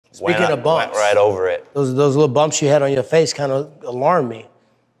Speaking of bumps, went right over it. Those little bumps you had on your face kind of alarmed me.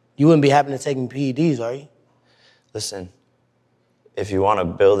 You wouldn't be happy to taking PEDs, are you? Listen, if you want to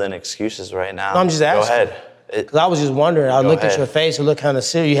build in excuses right now, no, I'm just asking. Go ahead. Because I was just wondering. I looked at your face, it looked kind of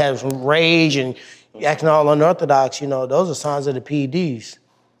serious. You had some rage and you acting all unorthodox. You know, those are signs of the PEDs.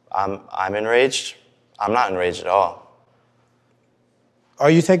 I'm enraged. I'm not enraged at all. Are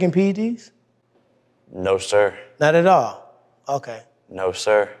you taking PEDs? No, sir. Not at all? Okay. No,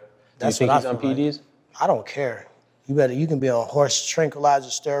 sir. That's what he's on PEDs? Like. I don't care. You can be on horse tranquilizer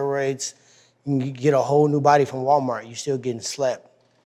steroids. You can get a whole new body from Walmart. You're still getting slept.